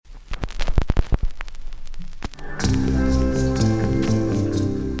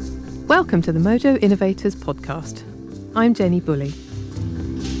Welcome to the Mojo Innovators podcast. I'm Jenny Bully.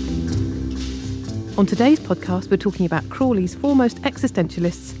 On today's podcast, we're talking about Crawley's foremost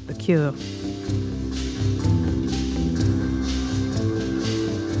existentialists, The Cure.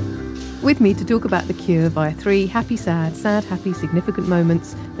 With me to talk about The Cure via three happy, sad, sad, happy, significant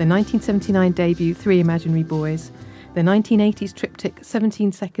moments, their 1979 debut, Three Imaginary Boys, their 1980s triptych,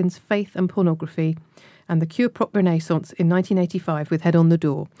 17 Seconds, Faith and Pornography, and the Cure Pop Renaissance in 1985 with Head on the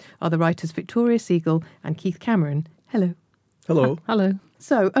Door, are the writers Victoria Siegel and Keith Cameron. Hello. Hello. Hello.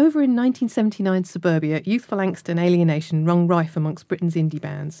 So, over in 1979 suburbia, youthful angst and alienation rung rife amongst Britain's indie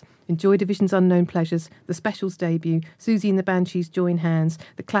bands. In Joy Division's Unknown Pleasures, The Specials debut, Susie and the Banshees' Join Hands,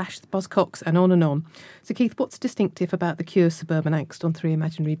 The Clash, The Buzzcocks, and on and on. So, Keith, what's distinctive about the Cure's suburban angst on Three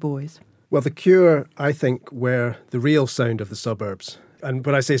Imaginary Boys? Well, the Cure, I think, were the real sound of the suburbs. And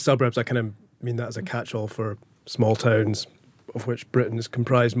when I say suburbs, I kind of mean that as a catch-all for small towns, of which Britain is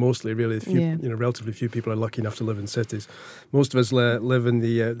comprised mostly. Really, relatively few people are lucky enough to live in cities. Most of us live in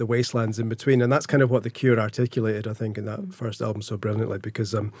the wastelands in between, and that's kind of what the Cure articulated, I think, in that first album so brilliantly,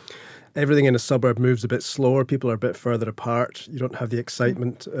 because everything in a suburb moves a bit slower. People are a bit further apart. You don't have the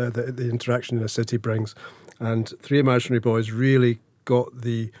excitement that the interaction in a city brings. And Three Imaginary Boys really got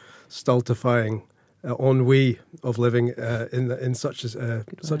the stultifying ennui of living in such a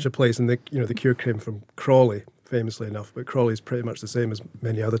place. And the Cure came from Crawley, famously enough, but Crawley is pretty much the same as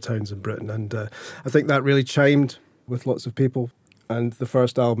many other towns in Britain. And I think that really chimed with lots of people. And the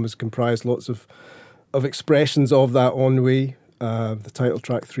first album is comprised lots of expressions of that ennui. The title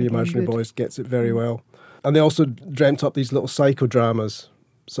track, Three Imaginary Boys, gets it very well. And they also dreamt up these little psychodramas,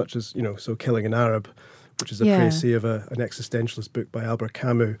 such as, So Killing an Arab, which is a précis of an existentialist book by Albert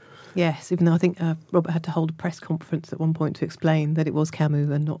Camus. Yes, even though I think Robert had to hold a press conference at one point to explain that it was Camus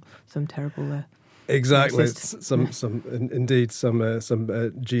and not some terrible... Exactly, some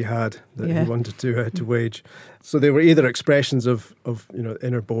jihad that he wanted to wage. So they were either expressions of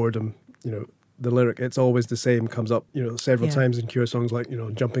inner boredom. The lyric "It's always the same" comes up several times in Cure songs, like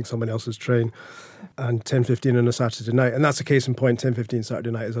jumping someone else's train, and 10:15 on a Saturday night. And that's a case in point. 10:15 Saturday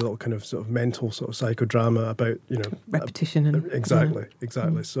night is a little kind of sort of mental sort of psychodrama about repetition and exactly.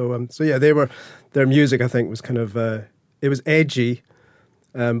 So their music, I think, was kind of it was edgy.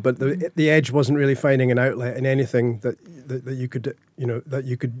 But the edge wasn't really finding an outlet in anything that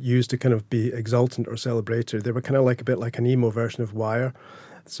you could use to kind of be exultant or celebratory. They were kind of like a bit like an emo version of Wire,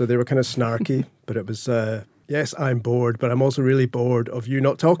 so they were kind of snarky. But it was yes, I'm bored, but I'm also really bored of you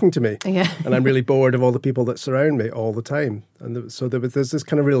not talking to me, and I'm really bored of all the people that surround me all the time. And so there's this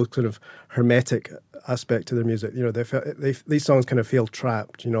kind of real sort of hermetic aspect to their music. These songs kind of feel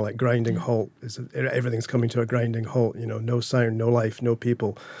trapped. Like Grinding Halt everything's coming to a grinding halt. No sound, no life, no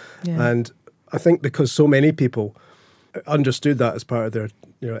people. And I think because so many people understood that as part of their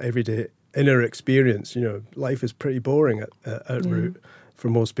everyday inner experience, life is pretty boring at root for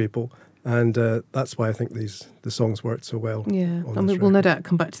most people. And that's why I think the songs worked so well. Yeah, and we'll no doubt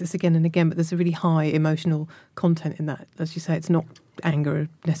come back to this again and again, but there's a really high emotional content in that. As you say, it's not anger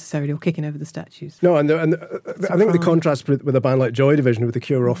necessarily or kicking over the statues. No, and I think the contrast with a band like Joy Division, with the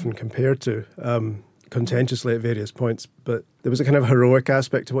Cure often compared to contentiously at various points, but there was a kind of heroic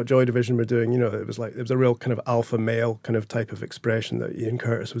aspect to what Joy Division were doing. It was a real kind of alpha male kind of type of expression that Ian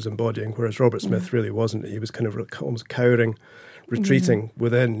Curtis was embodying, whereas Robert Smith really wasn't. He was kind of almost cowering, retreating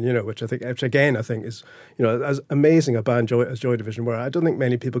within, which again I think is, as amazing a band as Joy Division were. I don't think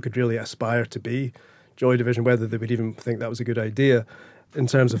many people could really aspire to be Joy Division, whether they would even think that was a good idea in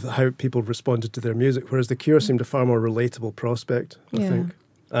terms of how people responded to their music, whereas the Cure seemed a far more relatable prospect, I think.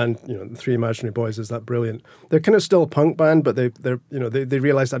 And the Three Imaginary Boys is that brilliant. They're kind of still a punk band, but they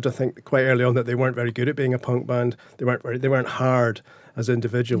realised, I think, quite early on that they weren't very good at being a punk band. They weren't hard as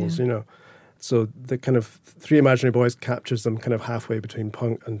individuals, So the kind of Three Imaginary Boys captures them kind of halfway between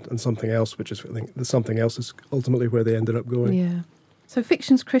punk and something else, which is, I think, the something else is ultimately where they ended up going. Yeah. So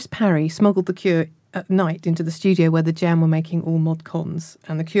Fiction's Chris Parry smuggled the Cure at night into the studio where the Jam were making all mod cons,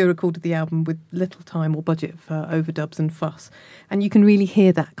 and the Cure recorded the album with little time or budget for overdubs and fuss. And you can really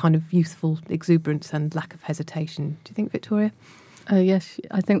hear that kind of youthful exuberance and lack of hesitation. Do you think, Victoria? Yes,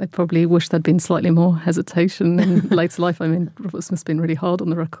 I think they probably wish there'd been slightly more hesitation in later life. I mean, Robert Smith's been really hard on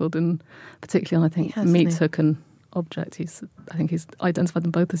the record, and particularly on, I think, Meat Hook and Object. I think he's identified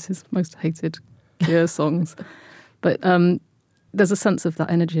them both as his most hated Cure songs. But there's a sense of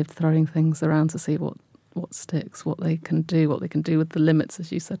that energy of throwing things around to see what sticks, what they can do with the limits, as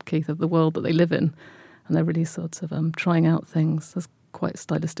you said, Keith, of the world that they live in. And they're really sort of trying out things. There's quite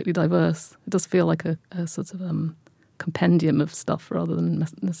stylistically diverse. It does feel like a sort of compendium of stuff rather than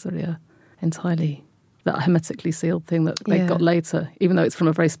necessarily a entirely that hermetically sealed thing that they got later, even though it's from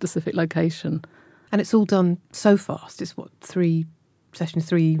a very specific location. And it's all done so fast. It's 3 sessions,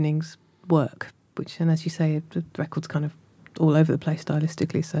 3 evenings work, and as you say, the record's kind of all over the place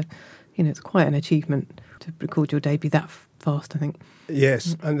stylistically. So, it's quite an achievement to record your debut that fast, I think.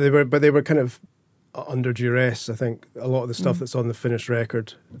 Yes, and they were kind of under duress. I think a lot of the stuff that's on the finished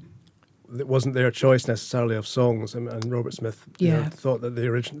record, it wasn't their choice necessarily of songs, and Robert Smith thought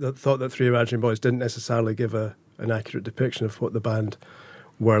that Three Imaginary Boys didn't necessarily give an accurate depiction of what the band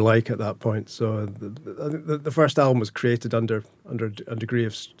were like at that point. So the first album was created under a degree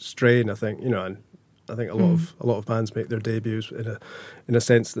of strain, I think. And I think a lot of bands make their debuts in a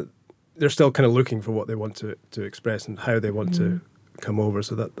sense that they're still kind of looking for what they want to express and how they want to come over.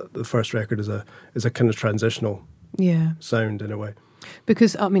 So that the first record is a kind of transitional sound in a way.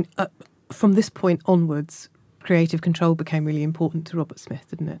 Because from this point onwards, creative control became really important to Robert Smith,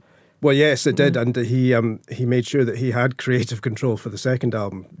 didn't it? Well, yes, it did, and he made sure that he had creative control for the second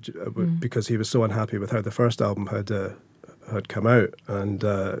album because he was so unhappy with how the first album had come out, and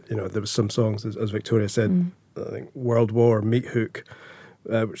there was some songs, as Victoria said, I think World War, Meat Hook,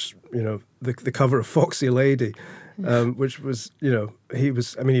 which the cover of Foxy Lady, which was he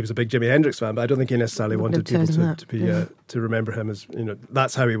was a big Jimi Hendrix fan, but I don't think he necessarily wanted people to remember him as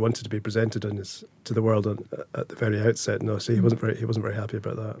that's how he wanted to be presented to the world at the very outset. No, so he wasn't very happy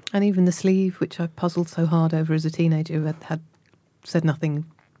about that. And even the sleeve, which I puzzled so hard over as a teenager, had said nothing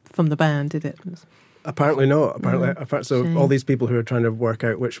from the band, did it? Apparently not. So all these people who are trying to work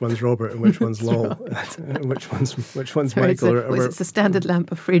out which one's Robert and which one's Lol, and which one's Michael. It's a standard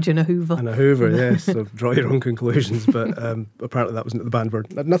lamp, a fridge, and a Hoover. And a Hoover, yes. So draw your own conclusions. But apparently that wasn't the band.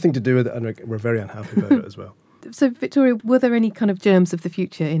 Had nothing to do with it, and we're very unhappy about it as well. So, Victoria, were there any kind of germs of the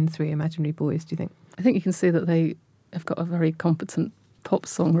future in Three Imaginary Boys, do you think? I think you can see that they have got a very competent pop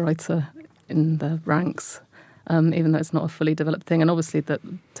songwriter in the ranks, even though it's not a fully developed thing. And obviously that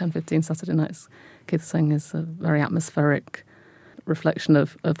 10:15 Saturday Nights, Keith sang, is a very atmospheric reflection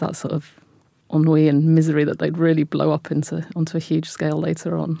of that sort of ennui and misery that they'd really blow up onto a huge scale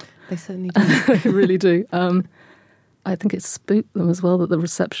later on. They certainly do. They really do. I think it spooked them as well that the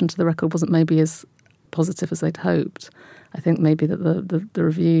reception to the record wasn't maybe as positive as they'd hoped. I think maybe that the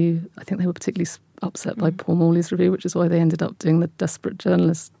review, I think they were particularly upset by Paul Morley's review, which is why they ended up doing the Desperate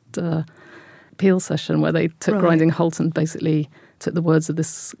Journalist appeal session where they took Grinding Halt and basically took the words of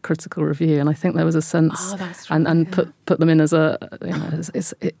this critical review. And I think there was a sense and put them in as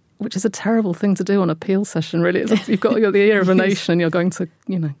which is a terrible thing to do on appeal session, really. You've got the ear of a nation and you're going to,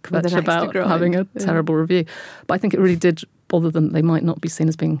 kvetch about having a terrible review. But I think it really did bother them. They might not be seen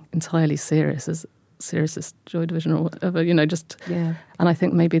as being entirely serious as Joy Division or whatever, And I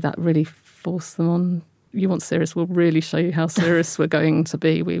think maybe that really forced them on. You want serious, we'll really show you how serious we're going to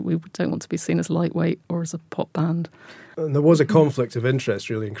be. We don't want to be seen as lightweight or as a pop band. And there was a conflict of interest,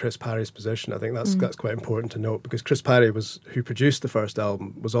 really, in Chris Parry's position. I think that's quite important to note, because Chris Parry, who produced the first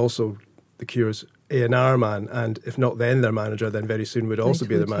album, was also The Cure's A&R man, and if not then their manager, then very soon would also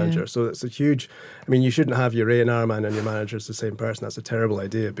be their manager. Yeah. So it's a huge... you shouldn't have your A&R man and your manager as the same person. That's a terrible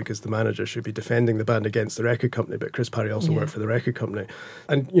idea, because the manager should be defending the band against the record company, but Chris Parry also worked for the record company.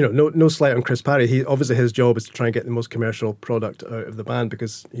 And, no slight on Chris Parry. Obviously his job is to try and get the most commercial product out of the band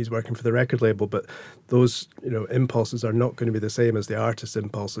because he's working for the record label, but those, impulses are not going to be the same as the artist's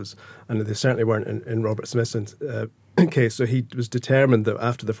impulses, and they certainly weren't in Robert Smithson's case. So he was determined that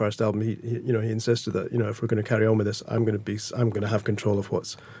after the first album, he insisted that if we're going to carry on with this, I'm going to have control of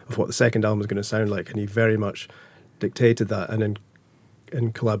what the second album is going to sound like, and he very much dictated that. And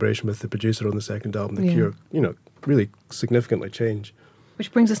in collaboration with the producer on the second album, The Cure, really significantly changed.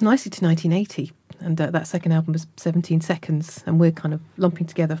 Which brings us nicely to 1980, and that second album was 17 Seconds, and we're kind of lumping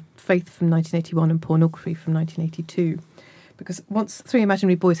together Faith from 1981 and Pornography from 1982. Because once Three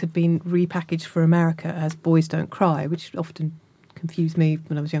Imaginary Boys had been repackaged for America as Boys Don't Cry, which often confused me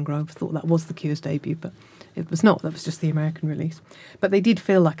when I was younger, I thought that was The Cure's debut, but it was not. That was just the American release. But they did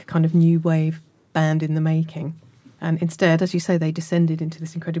feel like a kind of new wave band in the making. And instead, as you say, they descended into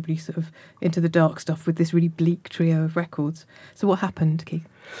this incredibly into the dark stuff with this really bleak trio of records. So what happened, Keith?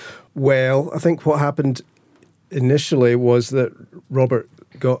 Well, I think what happened initially was that Robert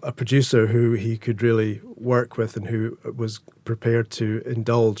got a producer who he could really work with and who was prepared to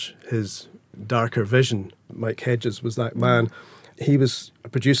indulge his darker vision. Mike Hedges was that man. He was a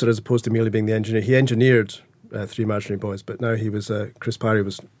producer as opposed to merely being the engineer. He engineered Three Imaginary Boys, but now he was Chris Parry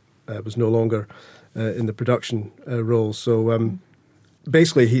was no longer in the production role. So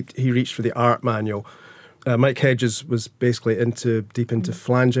basically, he reached for the art manual Mike Hedges was basically deep into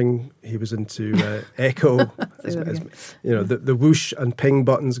flanging. He was into echo. The whoosh and ping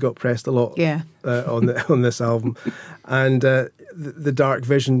buttons got pressed a lot on this album, and the dark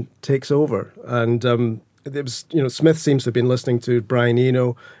vision takes over. And it was, Smith seems to have been listening to Brian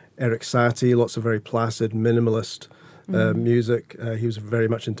Eno, Eric Satie, lots of very placid minimalist music. He was very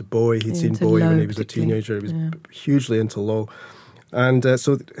much into Bowie. He'd seen Bowie when he was a teenager. He was hugely into Low. And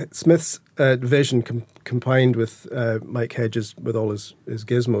so Smith's vision combined with Mike Hedges with all his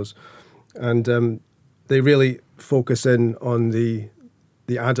gizmos, and they really focus in on the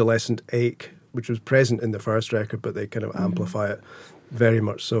adolescent ache, which was present in the first record, but they kind of amplify it very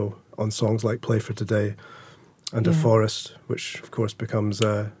much so on songs like Play for Today and A Forest, which of course becomes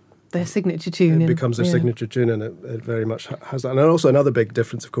their signature tune. It becomes their signature tune, and it very much has that. And also another big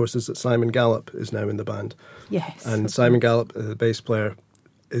difference, of course, is that Simon Gallup is now in the band. Yes. And Simon Gallup, the bass player,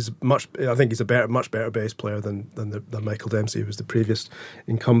 is I think he's a much better bass player than Michael Dempsey, who was the previous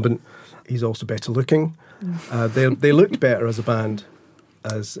incumbent. He's also better looking. They looked better as a band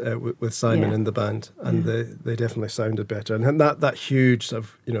as with Simon in the band, and they definitely sounded better. And that huge sort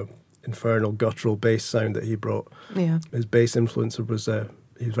of, infernal guttural bass sound that he brought, his bass influencer was...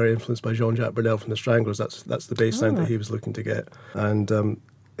 he was very influenced by Jean-Jacques Brunel from the Stranglers. That's the bass sound that he was looking to get. And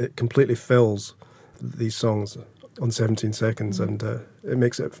it completely fills these songs on 17 seconds, and it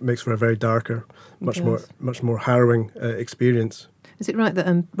makes for a very darker, much more harrowing experience. Is it right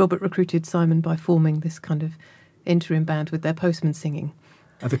that Robert recruited Simon by forming this kind of interim band with their Postman singing?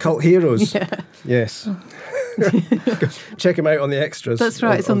 The Cult Heroes? Yes. Check him out on the extras. That's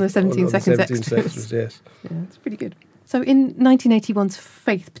right, it's on the 17 seconds extras. Yes. Yeah, it's pretty good. So in 1981's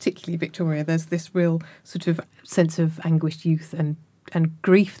Faith, particularly Victoria, there's this real sort of sense of anguished youth and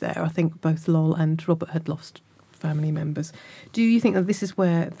grief there. I think both Lol and Robert had lost family members. Do you think that this is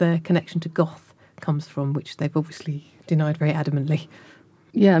where their connection to goth comes from, which they've obviously denied very adamantly?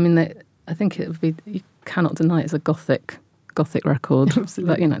 Yeah, I mean, I think it would be, you cannot deny it's a gothic record.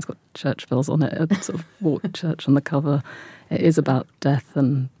 Absolutely. It's got church bells on it, a sort of walk church on the cover. It is about death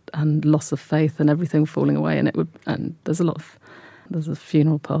and loss of faith and everything falling away, and there's a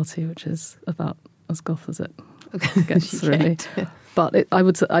funeral party which is about as goth as it gets, really. But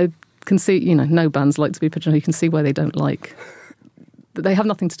I can see, no bands like to be pigeonholed. You can see why they don't like. They have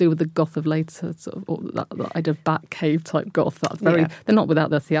nothing to do with the goth of later, sort of, or that idea of Batcave type goth. They're not without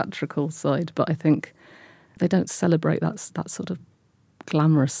their theatrical side, but I think they don't celebrate that sort of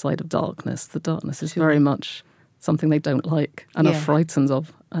glamorous side of darkness. The darkness is very much something they don't like and are frightened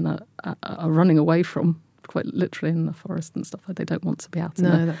of and are running away from, quite literally, in the forest and stuff. They don't want to be out in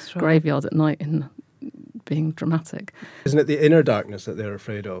the graveyard at night in being dramatic. Isn't it the inner darkness that they're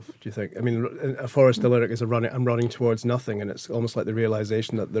afraid of, do you think? I mean, A Forest, the lyric is I'm running towards nothing, and it's almost like the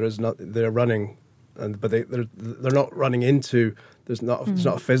realisation that they're running, but they're not running into, there's not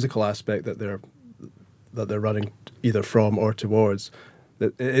a physical aspect that they're running either from or towards.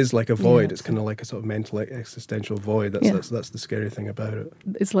 It is like a void. It's kind of like a sort of mental existential void. That's the scary thing about it.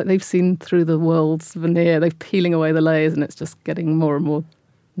 It's like they've seen through the world's veneer. They're peeling away the layers, and it's just getting more and more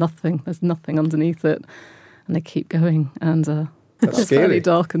nothing. There's nothing underneath it, and they keep going. And that's scary. Fairly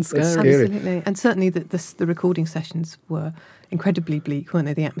dark and scary. Absolutely. And certainly the recording sessions were incredibly bleak, weren't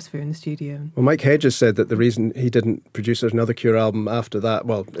they? The atmosphere in the studio. Well, Mike Hedges said that the reason he didn't produce another Cure album after that,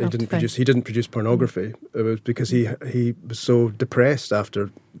 he didn't produce Pornography. It was because he was so depressed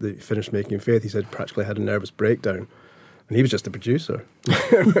after they finished making Faith. He said practically had a nervous breakdown. And he was just a producer.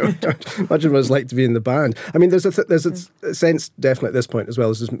 Imagine what it was like to be in the band. I mean, there's a sense definitely at this point as well.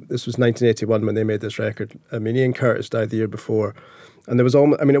 This was 1981 when they made this record. I mean, Ian Curtis died the year before, and there was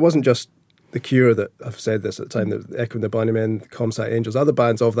it wasn't just the Cure that have said this at the time. The Echo and the Bunnymen, the Comsat Angels, other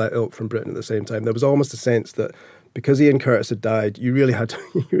bands of that ilk from Britain at the same time. There was almost a sense that because Ian Curtis had died, you really had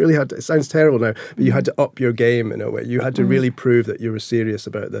to, it sounds terrible now, but you had to up your game in a way. You had to really prove that you were serious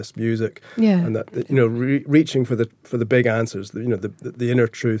about this music, and that reaching for the big answers, the inner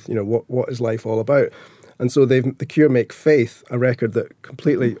truth. What is life all about? And so the Cure make Faith a record that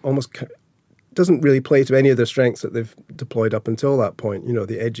completely almost doesn't really play to any of the strengths that they've deployed up until that point.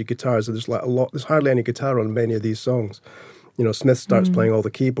 The edgy guitars. There's there's hardly any guitar on many of these songs. Smith starts playing all the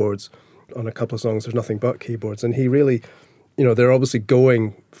keyboards. On a couple of songs, there's nothing but keyboards, and he really, they're obviously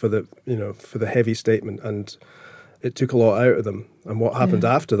going for the heavy statement, and it took a lot out of them. And what happened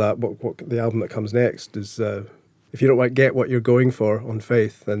after that, what the album that comes next is, if you don't get what you're going for on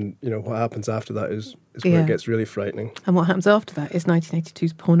Faith, then what happens after that is where it gets really frightening. And what happens after that is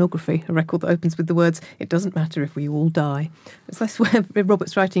 1982's Pornography, a record that opens with the words, "It doesn't matter if we all die." That's where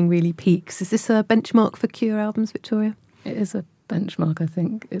Robert's writing really peaks. Is this a benchmark for Cure albums, Victoria? It is a benchmark, I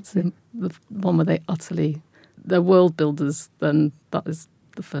think. It's the one where they're world builders, then that is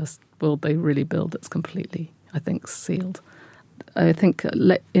the first world they really build that's completely, I think, sealed. I think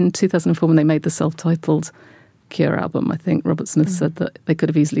in 2004, when they made the self-titled Cure album, I think Robert Smith said that they could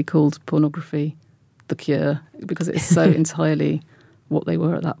have easily called Pornography The Cure, because it's so entirely what they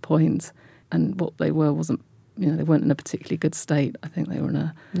were at that point, and what they were wasn't, they weren't in a particularly good state. I think they were in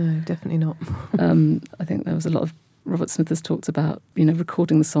a... No, definitely not. I think there was a lot of... Robert Smith has talked about,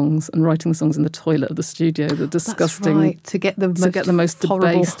 recording the songs and writing the songs in the toilet of the studio, the disgusting... That's right, to get the most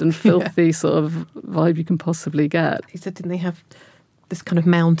debased and filthy sort of vibe you can possibly get. He said, didn't they have this kind of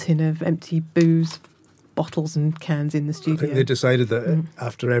mountain of empty booze bottles and cans in the studio? I think they decided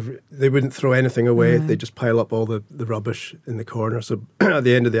that they wouldn't throw anything away. They just pile up all the rubbish in the corner. So at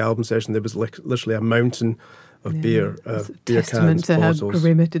the end of the album session, there was literally a mountain of beer testament cans, to bottles. How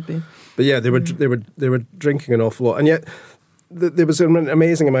grim it had been. But yeah, they were drinking an awful lot, and yet there was an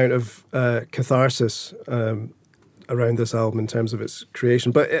amazing amount of catharsis around this album in terms of its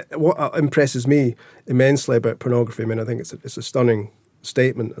creation. But what impresses me immensely about Pornography, I think it's a stunning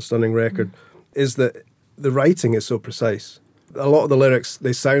statement, a stunning record, is that the writing is so precise. A lot of the lyrics,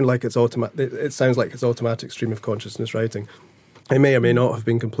 they sound like it's automatic. It sounds like it's automatic stream of consciousness writing. It may or may not have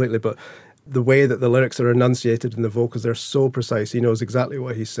been completely, but the way that the lyrics are enunciated in the vocals, they're so precise. He knows exactly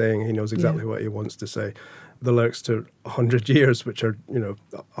what he's saying. He knows exactly what he wants to say. The lyrics to 100 Years, which are,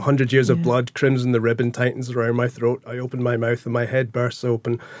 100 years of blood, crimson, the ribbon tightens around my throat. I open my mouth and my head bursts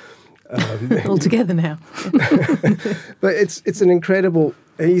open. All together now. But it's an incredible...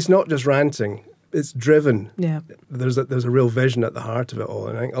 He's not just ranting. It's driven. Yeah. There's a real vision at the heart of it all.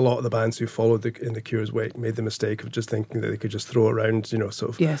 And I think a lot of the bands who followed in the Cure's wake made the mistake of just thinking that they could just throw around, some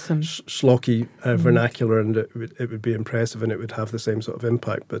schlocky vernacular, and it would be impressive and it would have the same sort of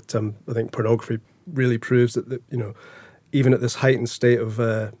impact. But I think Pornography really proves that even at this heightened state of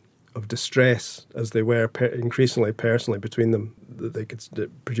distress, as they were increasingly personally between them, that they could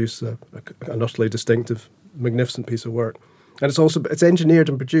produce an utterly distinctive, magnificent piece of work. And it's engineered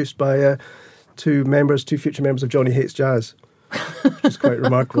and produced by two future members of Johnny Hates Jazz, which is quite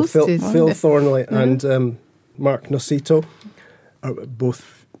remarkable. Phil Thornley and Mark Nocito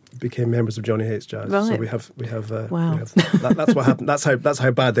both became members of Johnny Hates Jazz. Right. So we have wow. That's what happened. That's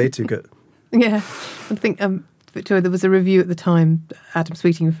how bad they took it. Yeah, I think Victoria, there was a review at the time. Adam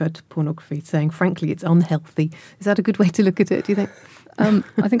Sweeting referred to Pornography, saying, "Frankly, it's unhealthy." Is that a good way to look at it? Do you think?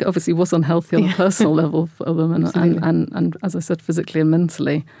 I think it obviously was unhealthy on a personal level for them, and as I said, physically and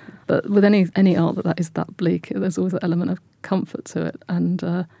mentally. But with any art that is that bleak, there's always an element of comfort to it,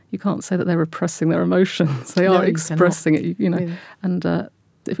 and you can't say that they're repressing their emotions. They are expressing it, Yeah. And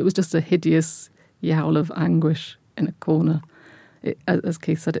if it was just a hideous yowl of anguish in a corner, as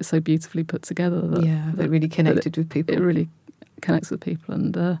Keith said, it's so beautifully put together that it really connected with people. It really connects with people,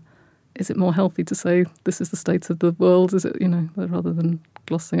 and. Is it more healthy to say this is the state of the world? Is it, rather than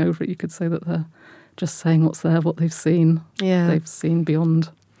glossing over it, you could say that they're just saying what's there, what they've seen. Yeah. They've seen beyond.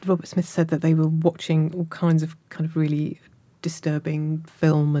 Robert Smith said that they were watching all kinds of kind of really disturbing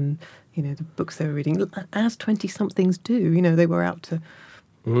film and, the books they were reading, as 20-somethings do. They were out to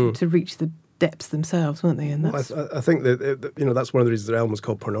reach the depths themselves, weren't they? And that's... I think that that's one of the reasons the album was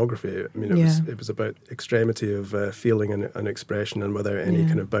called Pornography. It was about extremity of feeling and expression, and without any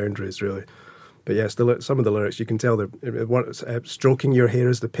kind of boundaries, really. But yes, some of the lyrics, you can tell they're stroking your hair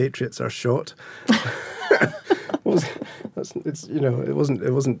as the Patriots are shot. It's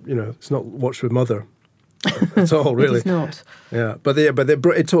not Watch with Mother at all, really. It's not. Yeah, but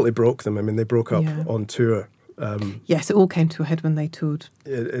it totally broke them. They broke up on tour. Yes, it all came to a head when they toured.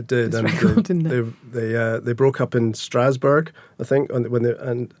 It did. And record, didn't it? They broke up in Strasbourg, I think,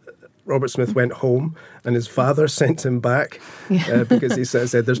 and Robert Smith went home, and his father sent him back because he said,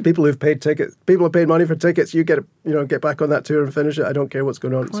 "There's people who've paid tickets. People have paid money for tickets. You get back on that tour and finish it. I don't care what's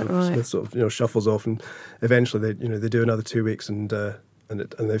going on." Quite so right. Smith sort of shuffles off, and eventually they do another 2 weeks, and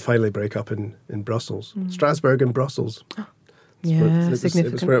they finally break up in Brussels, Strasbourg and Brussels. Significant.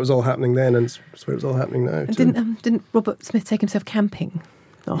 It was where it was all happening then, and it's where it's all happening now. And didn't Robert Smith take himself camping?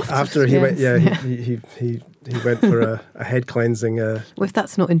 After he went, he went for a head cleansing. Well, if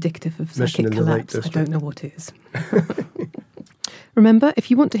that's not indicative of psychic collapse, I don't know what is. Remember,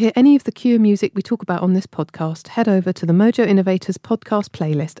 if you want to hear any of the Cure music we talk about on this podcast, head over to the Mojo Innovators podcast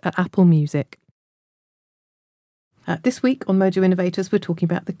playlist at Apple Music. This week on Mojo Innovators, we're talking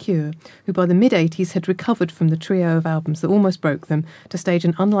about The Cure, who by the mid-80s had recovered from the trio of albums that almost broke them to stage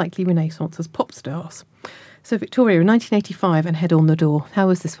an unlikely renaissance as pop stars. So Victoria, in 1985 and Head on the Door, how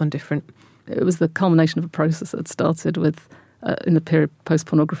was this one different? It was the culmination of a process that had started with in the period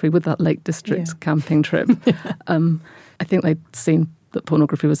post-pornography with that Lake District camping trip. I think they'd seen that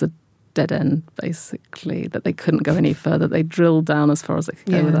pornography was a dead end, basically, that they couldn't go any further. They drilled down as far as they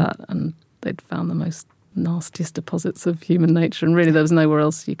could go with that, and they'd found the most nastiest deposits of human nature, and really there was nowhere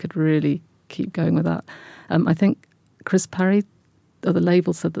else you could really keep going with that. I think Chris Parry, or the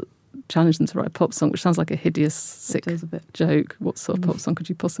label, said that challenged them to write a pop song, which sounds like a hideous, sick joke. What sort of pop song could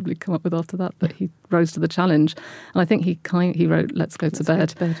you possibly come up with after that? But he rose to the challenge, and I think he wrote "Let's Go to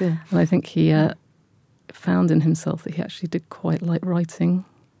Bed," and I think he found in himself that he actually did quite like writing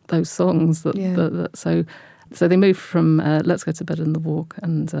those songs. So they moved from "Let's Go to Bed" and "The Walk"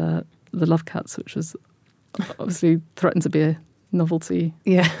 and "The Love Cats," which was obviously threatened to be a novelty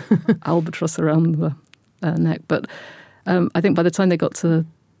albatross around the neck. But I think by the time they got to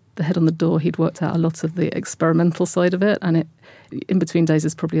The Head on the Door, he'd worked out a lot of the experimental side of it, and it In Between Days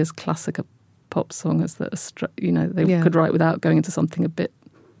is probably as classic a pop song as that. They could write without going into something a bit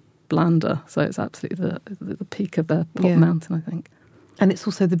blander. So it's absolutely the peak of their pop mountain, I think. And it's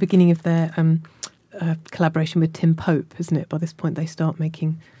also the beginning of their collaboration with Tim Pope, isn't it? By this point, they start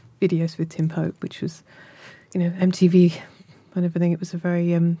making videos with Tim Pope, which was, MTV and everything. It was a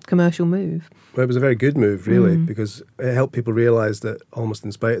very commercial move. Well, it was a very good move, really, because it helped people realise that almost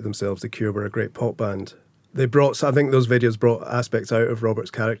in spite of themselves, The Cure were a great pop band. I think those videos brought aspects out of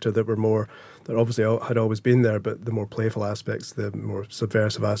Robert's character that obviously had always been there, but the more playful aspects, the more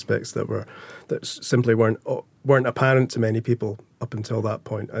subversive aspects that simply weren't apparent to many people up until that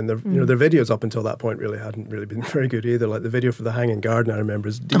point. And their videos up until that point really hadn't really been very good either. Like the video for The Hanging Garden, I remember,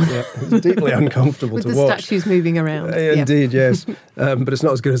 is deeply uncomfortable to watch. With the statues moving around. Indeed, yes. But it's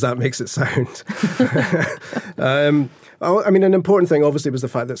not as good as that makes it sound. An important thing, obviously, was the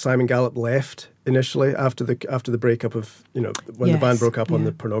fact that Simon Gallup left initially after the breakup of, when the band broke up on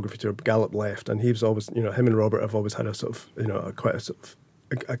the Pornography tour. Gallup left, and he was always, him and Robert have always had a sort of, quite a sort of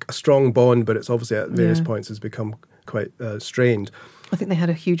a strong bond, but it's obviously at various points has become quite strained. I think they had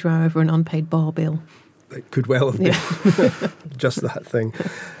a huge row over an unpaid bar bill. It could well have been just that thing.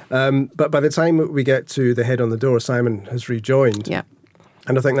 But by the time we get to The Head on the Door, Simon has rejoined. Yeah.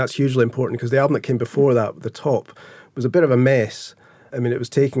 And I think that's hugely important because the album that came before that, The Top, was a bit of a mess. I mean, it was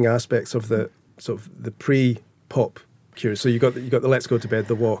taking aspects of the sort of the pre-pop Cure. So you got the Let's Go to Bed,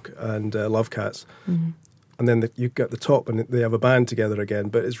 The Walk, and Love Cats, and then you got The Top, and they have a band together again.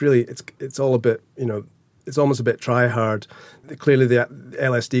 But it's really it's all a bit it's almost a bit try hard. Clearly, the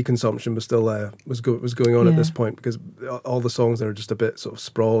LSD consumption was still was going on at this point because all the songs are just a bit sort of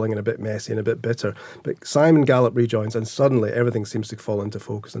sprawling and a bit messy and a bit bitter. But Simon Gallup rejoins, and suddenly everything seems to fall into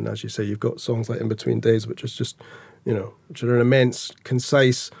focus. And as you say, you've got songs like In Between Days, which is just which are an immense,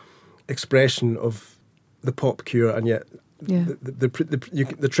 concise expression of the pop Cure, and yet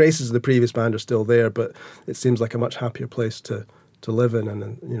the traces of the previous band are still there, but it seems like a much happier place to live in,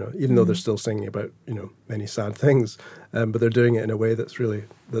 and even though they're still singing about many sad things, but they're doing it in a way that's really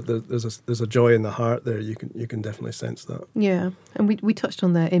there's a joy in the heart there. You can definitely sense that. Yeah, and we touched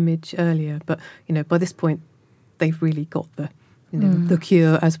on their image earlier, but by this point they've really got the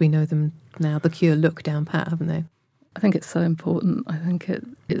Cure as we know them now, the Cure look down pat, haven't they? I think it's so important. I think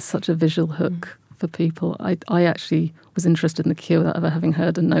it's such a visual hook for people. I actually was interested in The Cure without ever having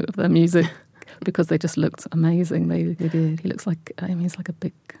heard a note of their music because they just looked amazing. They did. He looks like, he's like a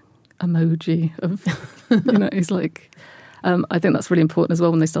big emoji of, he's like, I think that's really important as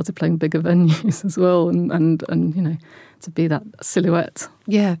well when they started playing bigger venues as well and to be that silhouette.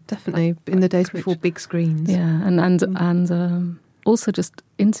 Yeah, definitely. In the days before big screens. Yeah, and also just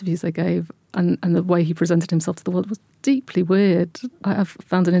interviews they gave and the way he presented himself to the world was deeply weird. I've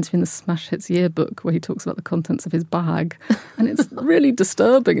found an interview in the Smash Hits yearbook where he talks about the contents of his bag, and it's really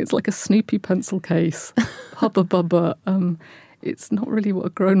disturbing. It's like a Snoopy pencil case, Hubba Bubba. It's not really what a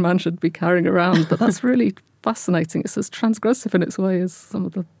grown man should be carrying around, but that's really fascinating. It's as transgressive in its way as some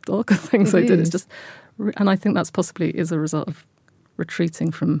of the darker things they did. It's just, and I think that's possibly is a result of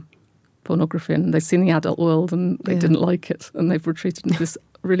retreating from pornography, and they've seen the adult world and they didn't like it, and they've retreated into this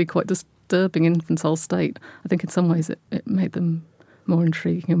really quite disturbing infantile state. I think in some ways it made them more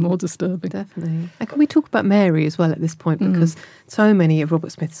intriguing and more disturbing. Definitely. And can we talk about Mary as well at this point, because so many of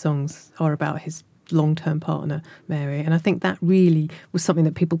Robert Smith's songs are about his long-term partner, Mary, and I think that really was something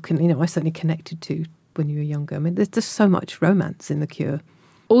that people can, I certainly connected to when you were younger. I mean, there's just so much romance in The Cure.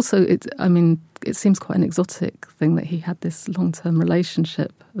 Also, it seems quite an exotic thing that he had this long-term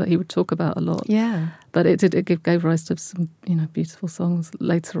relationship that he would talk about a lot. Yeah. But it gave rise to some, beautiful songs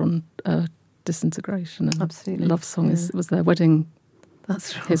later on. Disintegration and Absolutely. Love Song was their wedding.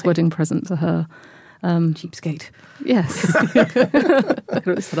 That's right. His wedding present to her. Cheapskate. Yes.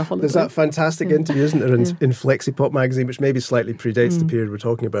 There's that fantastic interview, isn't there, in Flexipop magazine, which maybe slightly predates the period we're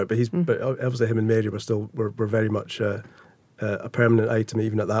talking about, but but obviously him and Mary were very much a permanent item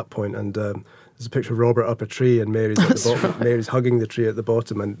even at that point. And there's a picture of Robert up a tree and Mary's at the bottom. Right. Mary's hugging the tree at the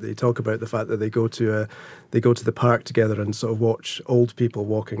bottom, and they talk about the fact that they go to the park together and sort of watch old people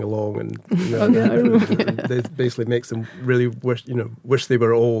walking along, and they basically makes them really wish they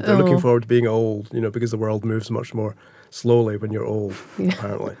were old. They're looking forward to being old, because the world moves much more slowly when you're old,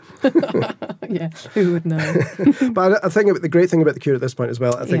 apparently. Yeah, who would know? But I think the great thing about The Cure at this point as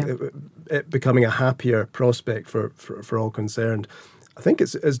well, I think it becoming a happier prospect for all concerned, I think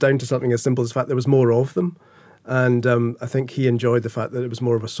it's down to something as simple as the fact there was more of them. And I think he enjoyed the fact that it was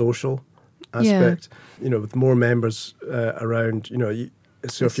more of a social aspect, with more members around,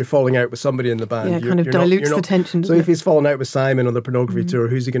 so if you're falling out with somebody in the band, it kind of dilutes the tension. So if he's falling out with Simon on the pornography tour,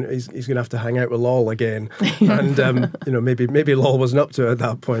 who's he going? He's going to have to hang out with Lol again, and maybe Lol wasn't up to it at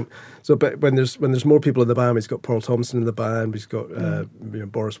that point. So, but when there's more people in the band, he's got Paul Thompson in the band. He's got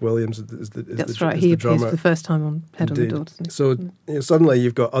Boris Williams. That's right. He appears for the first time on Head on the Door. Doesn't he? So suddenly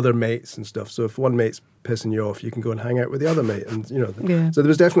you've got other mates and stuff. So if one mate's pissing you off, you can go and hang out with the other mate, and So there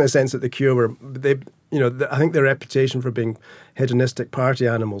was definitely a sense that The Cure were I think their reputation for being hedonistic party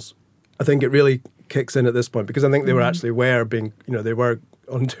animals, I think it really kicks in at this point, because I think they were actually they were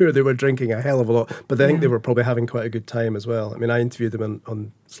on tour, they were drinking a hell of a lot, but I think they were probably having quite a good time as well. I mean, I interviewed them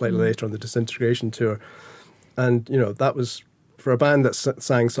on slightly later on the Disintegration tour, and that was for a band that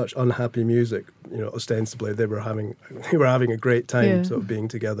sang such unhappy music. Ostensibly they were having a great time sort of being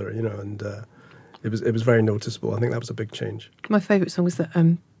together. And it was very noticeable. I think that was a big change. My favourite song was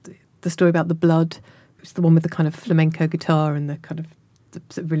the story about the blood. It's the one with the kind of flamenco guitar and the kind of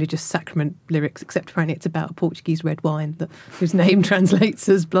the religious sacrament lyrics, except apparently it's about a Portuguese red wine whose name translates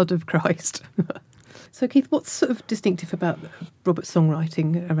as Blood of Christ. So, Keith, what's sort of distinctive about Robert's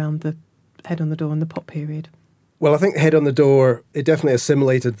songwriting around the Head on the Door and the pop period? Well, I think Head on the Door, it definitely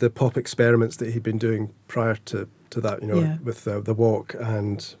assimilated the pop experiments that he'd been doing prior to that, with The Walk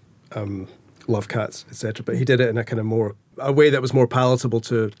and Love Cats, etc. But he did it in a kind of a way that was more palatable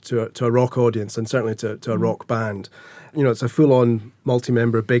to a rock audience, and certainly to a rock band. It's a full-on,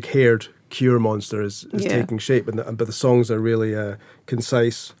 multi-member, big-haired Cure monster is taking shape, but the songs are really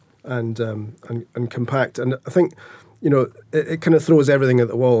concise and compact. And I think it kind of throws everything at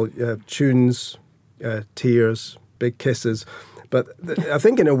the wall: tunes, tears, big kisses. But I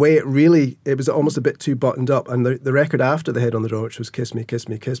think in a way it was almost a bit too buttoned up. And the record after The Head on the Door, which was Kiss Me, Kiss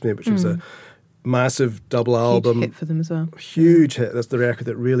Me, Kiss Me, which was a massive double album. Huge hit for them as well. Huge hit. That's the record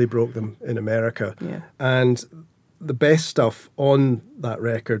that really broke them in America. Yeah. And the best stuff on that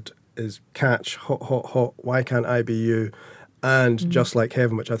record is Catch, Hot, Hot, Hot, Why Can't I Be You, and Just Like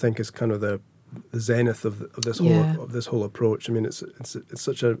Heaven, which I think is kind of the zenith of this whole approach. I mean, it's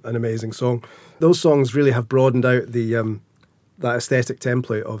such an amazing song. Those songs really have broadened out that aesthetic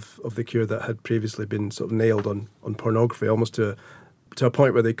template of The Cure that had previously been sort of nailed on pornography, almost to a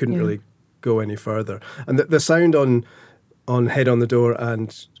point where they couldn't really go any further. And the sound on Head on the Door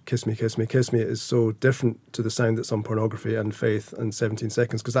and Kiss Me, Kiss Me, Kiss Me is so different to the sound that's on Pornography and Faith and 17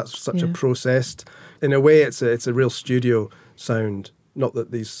 Seconds, because that's such a processed, in a way it's a real studio sound. Not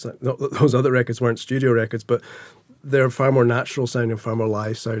that those other records weren't studio records, but they're far more natural sounding, far more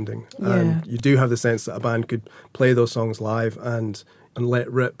live sounding. Yeah. And you do have the sense that a band could play those songs live and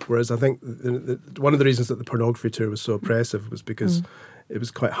let rip. Whereas I think one of the reasons that the Pornography tour was so oppressive was because it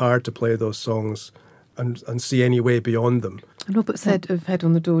was quite hard to play those songs and see any way beyond them. And Robert said of Head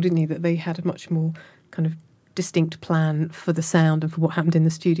on the Door, didn't he, that they had a much more kind of distinct plan for the sound and for what happened in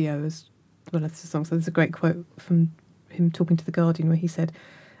the studio as well as the song. So there's a great quote from him talking to The Guardian where he said,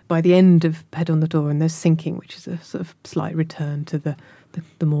 by the end of Head on the Door, and there's Sinking, which is a sort of slight return to the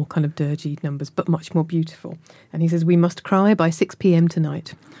more kind of dirgy numbers, but much more beautiful. And he says, we must cry by 6 p.m.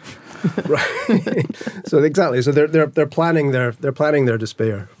 tonight. Right. So exactly. So they're planning their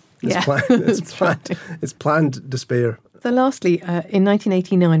despair. It's planned despair. So lastly, in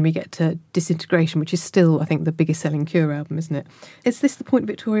 1989, we get to Disintegration, which is still, I think, the biggest selling Cure album, isn't it? Is this the point,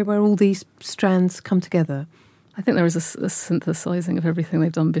 Victoria, where all these strands come together? I think there is a synthesising of everything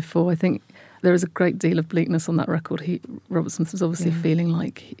they've done before. I think there is a great deal of bleakness on that record. Robert Smith was obviously feeling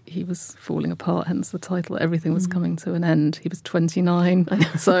like he was falling apart, hence the title. Everything was coming to an end. He was 29,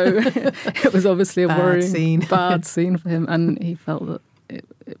 so it was obviously a worrying, bad scene for him. And he felt that it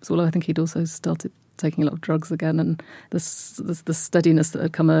was all. I think he'd also started taking a lot of drugs again, and the steadiness that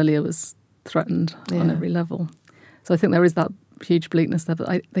had come earlier was threatened on every level. So I think there is that huge bleakness there,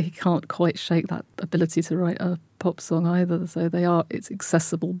 but he can't quite shake that ability to write a pop song either. So it's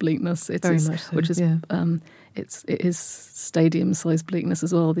accessible bleakness. It is stadium-sized bleakness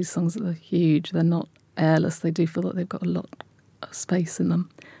as well. These songs are huge. They're not airless. They do feel like they've got a lot of space in them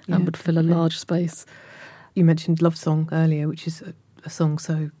and would fill a large space. You mentioned Love Song earlier, which is a song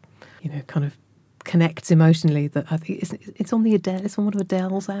so, kind of connects emotionally, that I think it's on it's on one of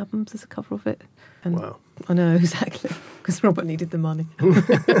Adele's albums. There's a cover of it. And wow. I know, exactly, because Robert needed the money.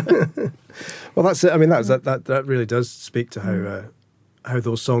 Well, that's it. I mean, that really does speak to how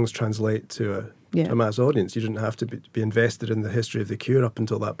those songs translate to a mass audience. You didn't have to be invested in the history of the Cure up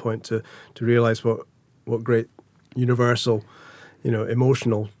until that point to realise what great universal,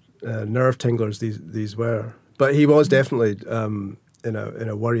 emotional nerve tinglers these were. But he was definitely in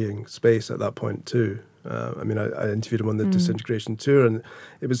a worrying space at that point too. I interviewed him on the Disintegration tour, and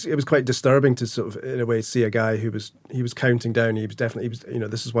it was quite disturbing to sort of, in a way, see a guy who was counting down. He was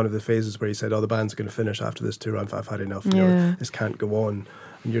this is one of the phases where he said, "Oh, the band's going to finish after this tour. I've had enough. This can't go on."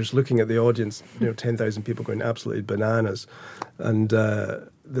 And you're just looking at the audience, 10,000 people going absolutely bananas, and the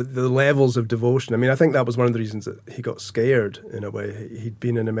levels of devotion. I mean, I think that was one of the reasons that he got scared in a way. He'd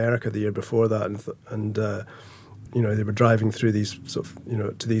been in America the year before that, and they were driving through these sort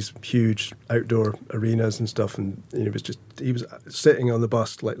of, to these huge outdoor arenas and stuff, and he was sitting on the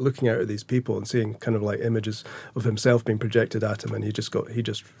bus, like looking out at these people and seeing kind of like images of himself being projected at him, and he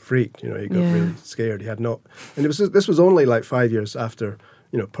just freaked. He got really scared. He had not, and this was only like 5 years after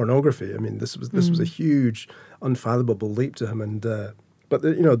pornography. I mean, this was a huge, unfathomable leap to him, and but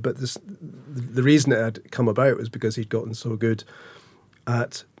the reason it had come about was because he'd gotten so good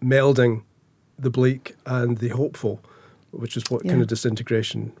at melding the bleak and the hopeful, which is what kind of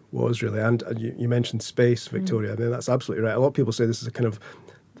Disintegration was really. And you mentioned space, Victoria. I mean, that's absolutely right. A lot of people say this is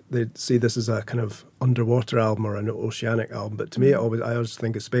they see this as a kind of underwater album or an oceanic album, but to me, I always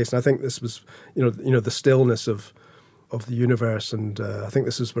think of space. And I think this was, the stillness of the universe, and I think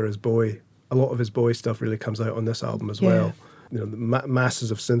this is where a lot of his Bowie stuff really comes out on this album as well. The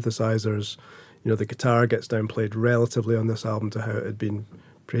masses of synthesizers. The guitar gets downplayed relatively on this album to how it had been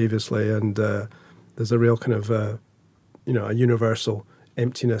previously, and there's a real kind of a universal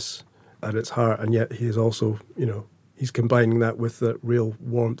emptiness at its heart, and yet he is also he's combining that with the real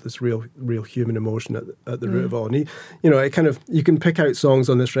warmth, this real human emotion at the root of all. And he, it kind of, you can pick out songs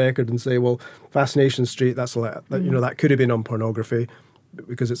on this record and say, well, Fascination Street, that's that could have been on Pornography,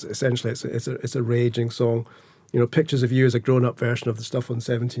 because it's essentially it's a raging song. Pictures of You is a grown-up version of the stuff on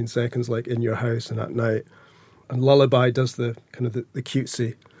 17 Seconds, like In Your House and At Night. And Lullaby does the kind of the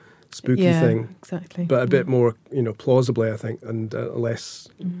cutesy, spooky thing, exactly, but a bit more, plausibly, I think, and less,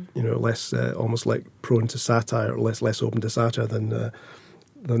 less almost like prone to satire, or less open to satire than the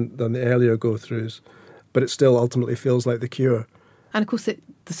earlier go-throughs. But it still ultimately feels like the Cure. And of course,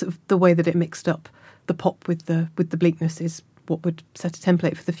 the way that it mixed up the pop with the bleakness is what would set a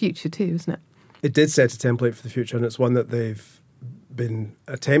template for the future too, isn't it? It did set a template for the future, and it's one that they've been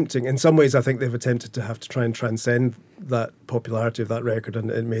attempting. In some ways, I think they've attempted to have to try and transcend that popularity of that record, and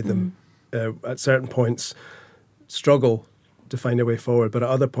it made them, at certain points, struggle to find a way forward. But at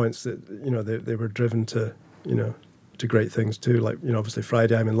other points, that they were driven to great things too. Like obviously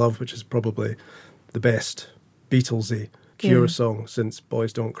Friday I'm in Love, which is probably the best Beatlesy Cure song since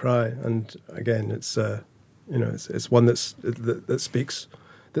Boys Don't Cry. And again, it's one that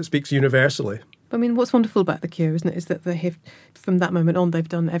speaks universally. I mean, what's wonderful about the Cure, isn't it, is that they have, from that moment on, they've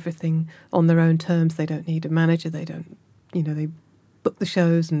done everything on their own terms. They don't need a manager. They don't, they book the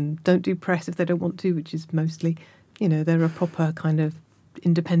shows and don't do press if they don't want to, which is mostly, they're a proper kind of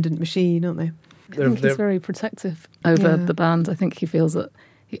independent machine, aren't they? I think he's very protective over the band. I think he feels that,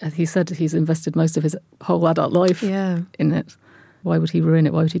 he said he's invested most of his whole adult life in it. Why would he ruin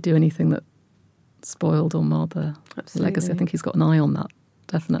it? Why would he do anything that spoiled or marred their legacy? I think he's got an eye on that,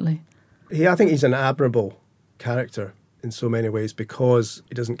 definitely. I think he's an admirable character in so many ways, because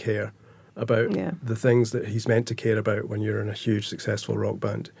he doesn't care about the things that he's meant to care about when you're in a huge, successful rock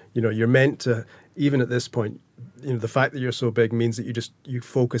band. You're meant to, even at this point, the fact that you're so big means that you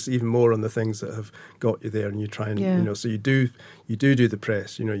focus even more on the things that have got you there, and you try and, so you do the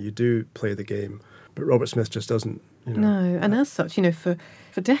press, you do play the game. But Robert Smith just doesn't, No, and as such, for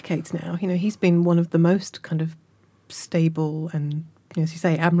decades now, he's been one of the most kind of stable and, as you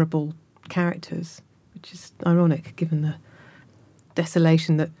say, admirable characters, which is ironic given the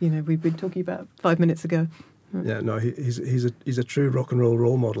desolation that we've been talking about 5 minutes ago. Yeah, no, he's a true rock and roll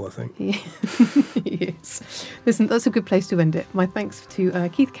role model, I think. He is. Listen, that's a good place to end it. My thanks to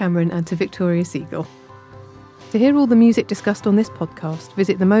Keith Cameron and to Victoria Siegel. To hear all the music discussed on this podcast,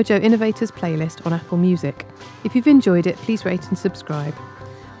 visit the Mojo Innovators playlist on Apple Music. If you've enjoyed it, please rate and subscribe.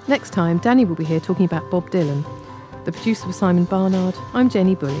 Next time, Danny will be here talking about Bob Dylan. The producer was Simon Barnard. I'm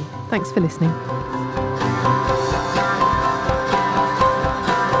Jenny Bully. Thanks for listening.